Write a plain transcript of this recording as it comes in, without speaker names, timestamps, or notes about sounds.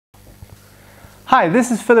Hi,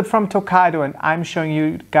 this is Philip from Tokaido and I'm showing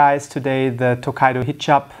you guys today the Tokaido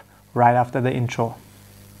hijab right after the intro.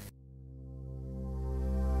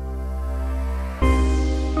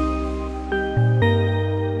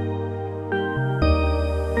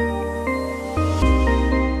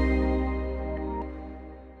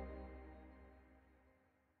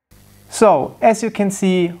 So, as you can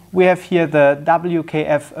see, we have here the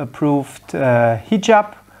WKF approved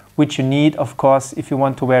hijab, which you need, of course, if you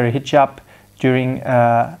want to wear a hijab during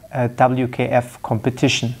a WKF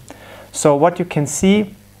competition. So what you can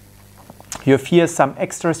see, you have here some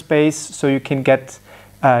extra space so you can get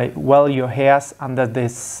well your hairs under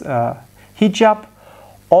this hijab.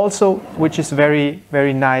 Also, which is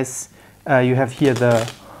very nice, you have here the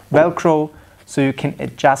Velcro, so you can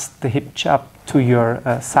adjust the hijab to your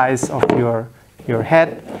size of your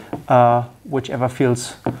head, whichever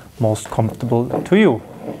feels most comfortable to you.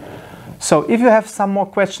 So if you have some more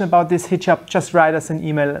questions about this hijab, just write us an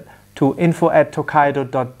email to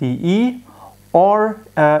info@tokaido.de, or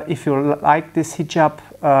if you like this hijab,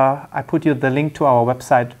 I put you the link to our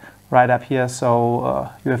website right up here,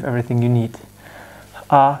 so you have everything you need.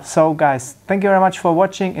 So guys, thank you very much for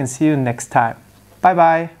watching and see you next time. Bye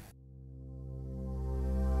bye.